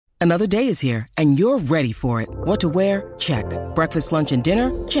Another day is here, and you're ready for it. What to wear? Check. Breakfast, lunch, and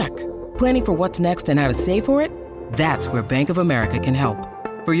dinner? Check. Planning for what's next and how to save for it? That's where Bank of America can help.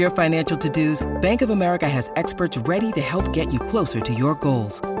 For your financial to-dos, Bank of America has experts ready to help get you closer to your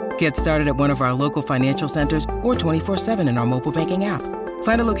goals. Get started at one of our local financial centers or 24/7 in our mobile banking app.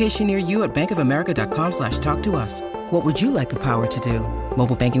 Find a location near you at bankofamerica.com/talktous. What would you like the power to do?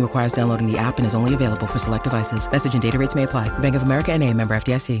 Mobile banking requires downloading the app and is only available for select devices. Message and data rates may apply. Bank of America N.A., member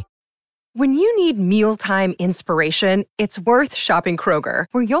FDIC. When you need mealtime inspiration, it's worth shopping Kroger,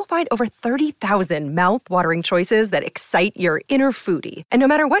 where you'll find over 30,000 mouth-watering choices that excite your inner foodie. And no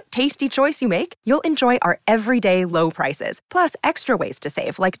matter what tasty choice you make, you'll enjoy our everyday low prices, plus extra ways to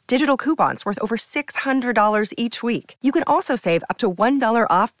save, like digital coupons worth over $600 each week. You can also save up to $1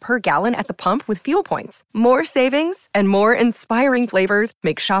 off per gallon at the pump with fuel points. More savings and more inspiring flavors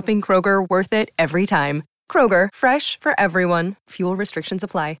make shopping Kroger worth it every time. Kroger, fresh for everyone. Fuel restrictions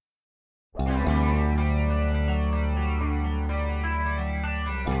apply.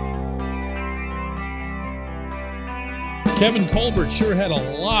 Kevin Colbert sure had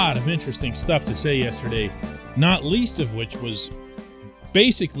a lot of interesting stuff to say yesterday, not least of which was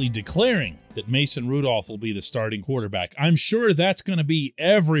basically declaring that Mason Rudolph will be the starting quarterback. I'm sure that's going to be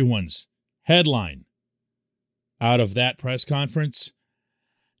everyone's headline out of that press conference.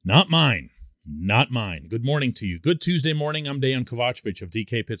 Not mine. Not mine. Good morning to you. Good Tuesday morning. I'm Dejan Kovacevic of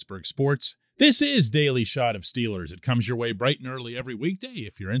DK Pittsburgh Sports. This is Daily Shot of Steelers. It comes your way bright and early every weekday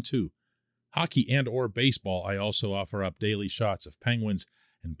if you're into hockey and or baseball. I also offer up daily shots of Penguins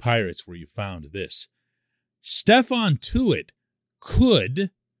and Pirates where you found this. Stephon Tuitt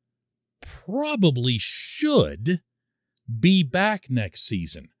could, probably should, be back next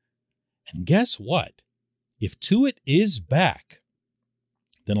season. And guess what? If Tuitt is back,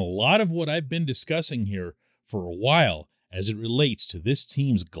 then a lot of what I've been discussing here for a while as it relates to this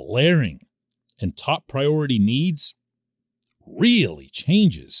team's glaring and top priority needs really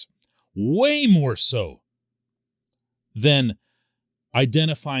changes. Way more so than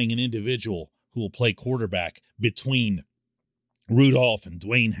identifying an individual who will play quarterback between Rudolph and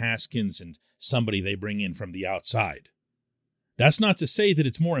Dwayne Haskins and somebody they bring in from the outside. That's not to say that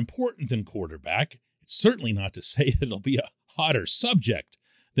it's more important than quarterback. It's certainly not to say that it'll be a hotter subject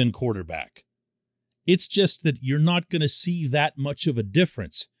than quarterback. It's just that you're not going to see that much of a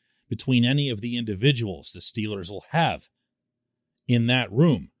difference between any of the individuals the Steelers will have in that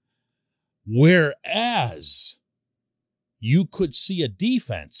room. Whereas you could see a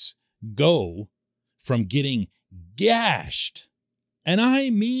defense go from getting gashed, and I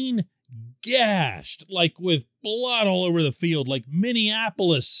mean gashed, like with blood all over the field, like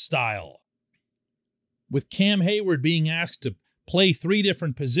Minneapolis style, with Cam Hayward being asked to play 3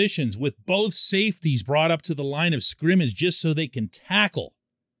 different positions, with both safeties brought up to the line of scrimmage just so they can tackle.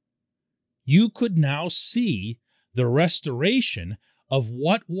 You could now see the restoration of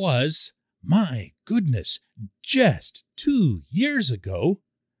what was, my goodness, just 2 years ago,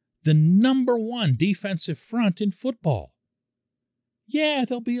 the number 1 defensive front in football. Yeah,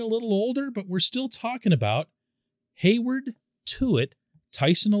 they'll be a little older, but we're still talking about Hayward, Tuitt,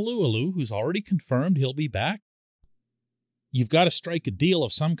 Tyson Alualu, who's already confirmed he'll be back. You've got to strike a deal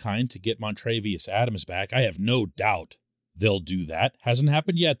of some kind to get Montravius Adams back. I have no doubt they'll do that. Hasn't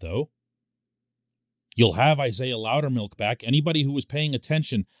happened yet, though. You'll have Isaiah Loudermilk back. Anybody who was paying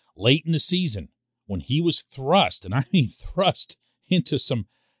attention late in the season when he was thrust, and I mean thrust, into some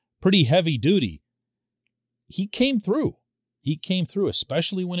pretty heavy duty, he came through. He came through,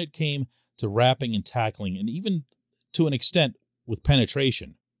 especially when it came to wrapping and tackling, and even to an extent with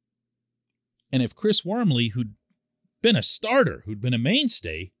penetration. And if Chris Wormley, who'd been a starter, who'd been a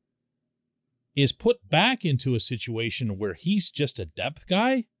mainstay, is put back into a situation where he's just a depth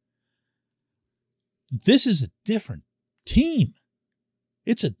guy, this is a different team.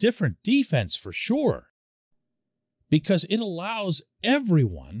 It's a different defense for sure, because it allows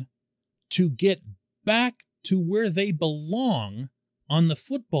everyone to get back to where they belong on the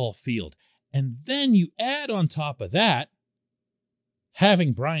football field. And then you add on top of that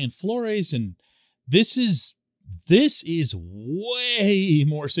having Brian Flores, and this is way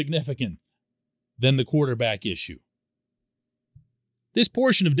more significant than the quarterback issue. This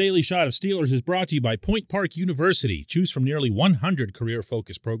portion of Daily Shot of Steelers is brought to you by Point Park University. Choose from nearly 100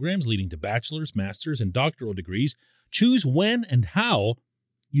 career-focused programs leading to bachelor's, master's, and doctoral degrees. Choose when and how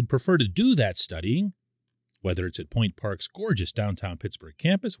you'd prefer to do that studying, whether it's at Point Park's gorgeous downtown Pittsburgh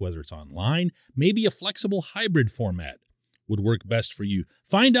campus, whether it's online, maybe a flexible hybrid format would work best for you.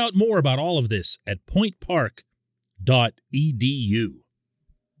 Find out more about all of this at pointpark.edu.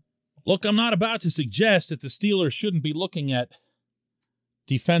 Look, I'm not about to suggest that the Steelers shouldn't be looking at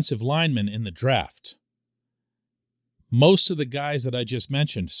defensive linemen in the draft. Most of the guys that I just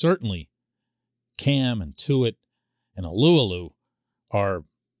mentioned, certainly Cam and Tuitt and Alualu, are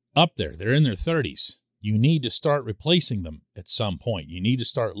up there. They're in their 30s. You need to start replacing them at some point. You need to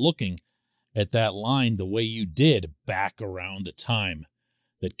start looking at that line the way you did back around the time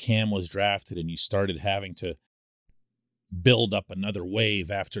that Cam was drafted and you started having to build up another wave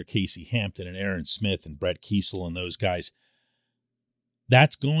after Casey Hampton and Aaron Smith and Brett Kiesel and those guys.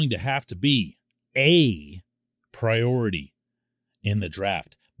 That's going to have to be a priority in the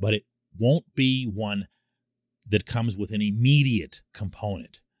draft, but it won't be one that comes with an immediate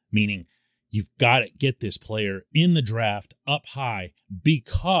component, meaning you've got to get this player in the draft up high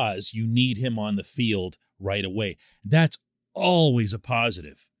because you need him on the field right away. That's always a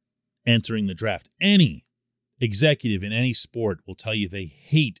positive entering the draft. Any executive in any sport will tell you they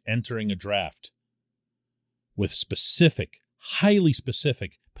hate entering a draft with specific, highly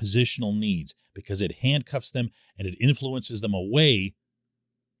specific positional needs because it handcuffs them and it influences them away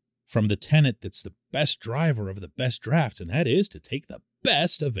from the tenet that's the best driver of the best drafts, and that is to take the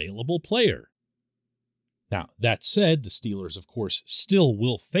best available player. Now, that said, the Steelers, of course, still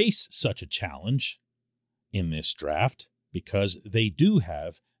will face such a challenge in this draft because they do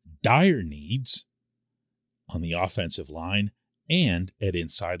have dire needs on the offensive line and at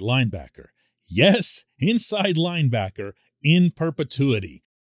inside linebacker. Yes, inside linebacker in perpetuity.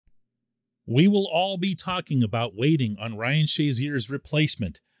 We will all be talking about waiting on Ryan Shazier's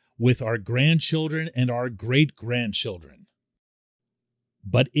replacement with our grandchildren and our great-grandchildren.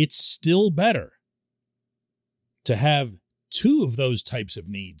 But it's still better to have two of those types of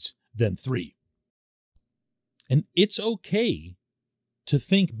needs than three. And it's okay to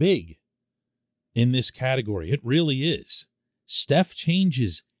think big in this category. It really is. Steph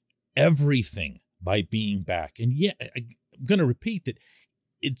changes everything by being back. And yeah, I'm going to repeat that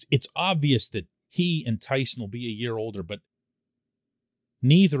it's obvious that he and Tyson will be a year older, but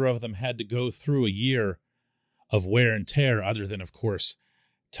neither of them had to go through a year of wear and tear other than, of course,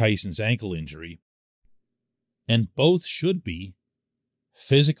 Tyson's ankle injury. And both should be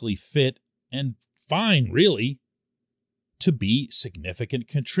physically fit and fine, really, to be significant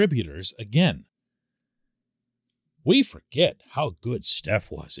contributors again. We forget how good Steph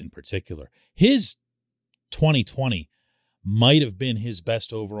was in particular. His 2020 might have been his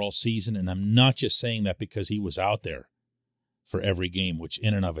best overall season, and I'm not just saying that because he was out there for every game, which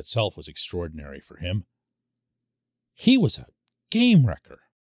in and of itself was extraordinary for him. He was a game wrecker.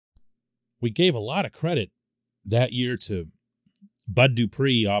 We gave a lot of credit that year to Bud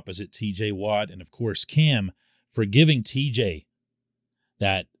Dupree opposite T.J. Watt, and of course Cam for giving T.J.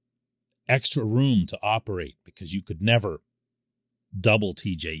 that extra room to operate because you could never double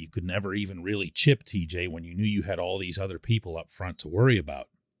T.J. You could never even really chip T.J. when you knew you had all these other people up front to worry about.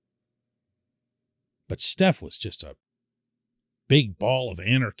 But Steph was just a big ball of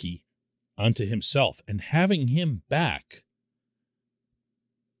anarchy unto himself, and having him back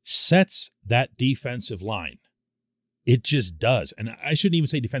sets that defensive line. It just does. And I shouldn't even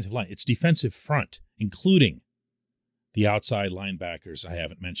say defensive line. It's defensive front, including the outside linebackers. I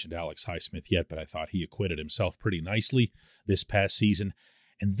haven't mentioned Alex Highsmith yet, but I thought he acquitted himself pretty nicely this past season.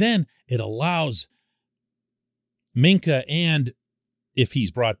 And then it allows Minkah and, if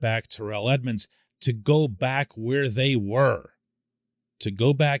he's brought back, Terrell Edmunds, to go back where they were, to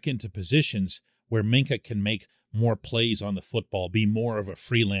go back into positions where Minkah can make more plays on the football, be more of a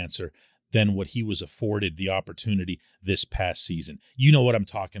freelancer than what he was afforded the opportunity this past season. You know what I'm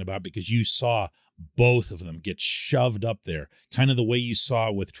talking about because you saw both of them get shoved up there, kind of the way you saw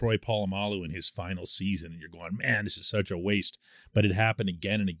with Troy Polamalu in his final season. And you're going, man, this is such a waste. But it happened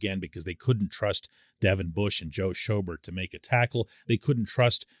again and again because they couldn't trust Devin Bush and Joe Schobert to make a tackle. They couldn't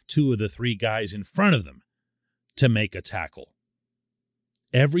trust two of the three guys in front of them to make a tackle.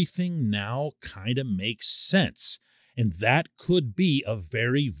 Everything now kind of makes sense. And that could be a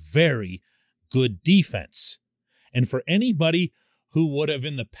very, very good defense. And for anybody who would have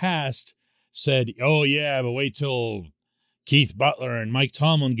in the past said, oh, yeah, but wait till Keith Butler and Mike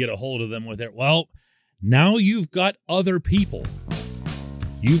Tomlin get a hold of them with it. Well, now you've got other people.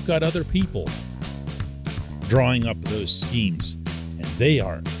 You've got other people drawing up those schemes. And they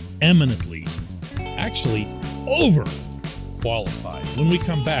are eminently, actually overqualified. When we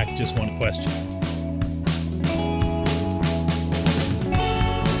come back, just one question.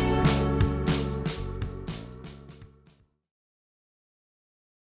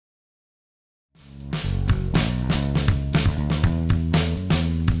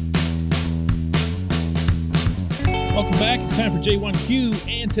 Welcome back. It's time for J1Q,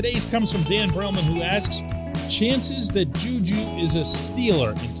 and today's comes from Dan Brellman, who asks, Chances that Juju is a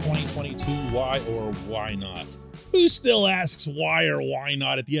Steeler in 2022, why or why not? Who still asks why or why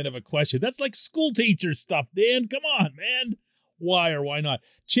not at the end of a question? That's like school teacher stuff, Dan. Come on, man. Why or why not?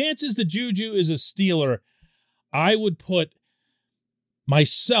 Chances that Juju is a Steeler, I would put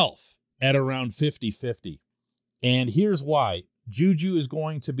myself at around 50-50. And here's why. Juju is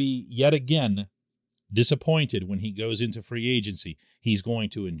going to be, yet again, disappointed when he goes into free agency. He's going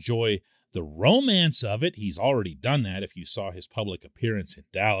to enjoy the romance of it. He's already done that. If you saw his public appearance in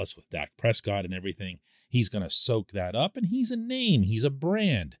Dallas with Dak Prescott and everything, he's going to soak that up, and he's a name. He's a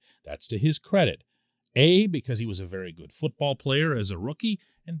brand. That's to his credit. A, because he was a very good football player as a rookie,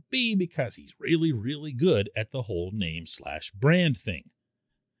 and B, because he's really, really good at the whole name/brand thing.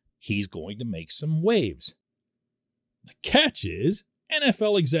 He's going to make some waves. The catch is,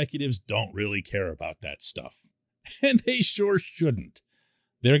 NFL executives don't really care about that stuff, and they sure shouldn't.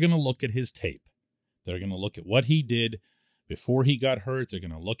 They're going to look at his tape. They're going to look at what he did before he got hurt. They're going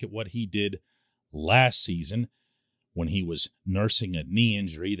to look at what he did last season when he was nursing a knee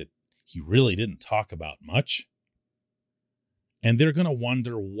injury that he really didn't talk about much. And they're going to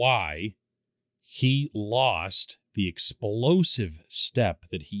wonder why he lost the explosive step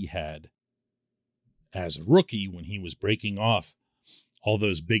that he had as a rookie when he was breaking off all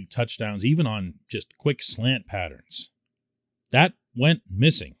those big touchdowns, even on just quick slant patterns. That went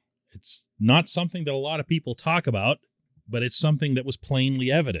missing. It's not something that a lot of people talk about, but it's something that was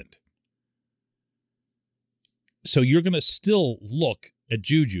plainly evident. So you're going to still look at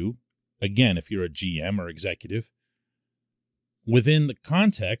Juju, again, if you're a GM or executive, within the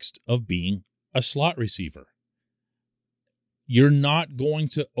context of being a slot receiver. You're not going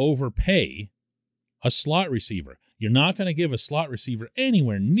to overpay a slot receiver. You're not going to give a slot receiver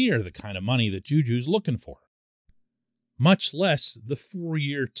anywhere near the kind of money that Juju's looking for, much less the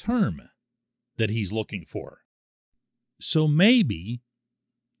 4-year term that he's looking for. So maybe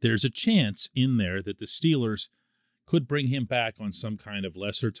there's a chance in there that the Steelers could bring him back on some kind of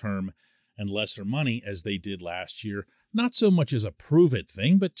lesser term and lesser money as they did last year. Not so much as a prove-it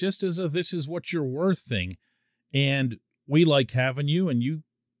thing, but just as a this is what you're worth thing. And we like having you, and you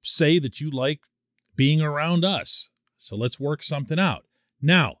say that you like being around us. So let's work something out.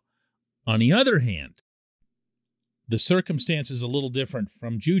 Now, on the other hand, the circumstance is a little different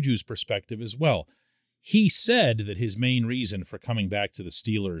from Juju's perspective as well. He said that his main reason for coming back to the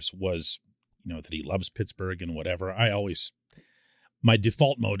Steelers was, that he loves Pittsburgh and whatever. My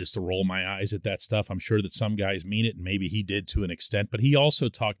default mode is to roll my eyes at that stuff. I'm sure that some guys mean it, and maybe he did to an extent, but he also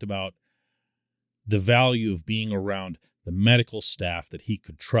talked about the value of being around the medical staff that he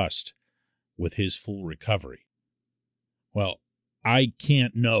could trust with his full recovery. Well, I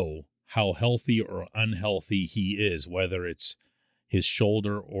can't know how healthy or unhealthy he is, whether it's his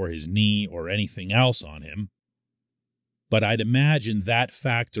shoulder or his knee or anything else on him. But I'd imagine that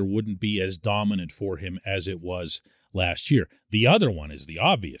factor wouldn't be as dominant for him as it was last year. The other one is the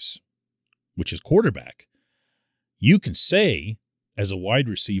obvious, which is quarterback. You can say, as a wide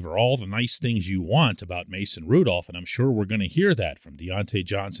receiver, all the nice things you want about Mason Rudolph, and I'm sure we're going to hear that from Deontay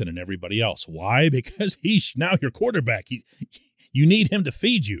Johnson and everybody else. Why? Because he's now your quarterback. You need him to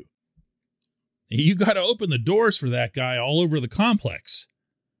feed you. You got to open the doors for that guy all over the complex.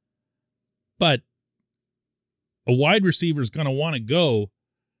 But a wide receiver is going to want to go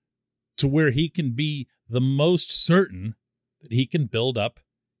to where he can be the most certain that he can build up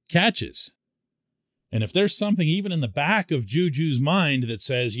catches. And if there's something even in the back of Juju's mind that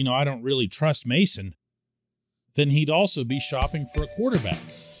says, I don't really trust Mason, then he'd also be shopping for a quarterback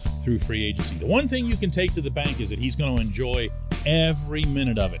through free agency. The one thing you can take to the bank is that he's going to enjoy every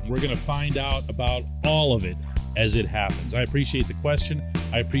minute of it. We're going to find out about all of it as it happens. I appreciate the question.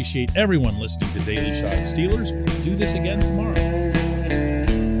 I appreciate everyone listening to Daily Shot of Steelers. We'll do this again tomorrow.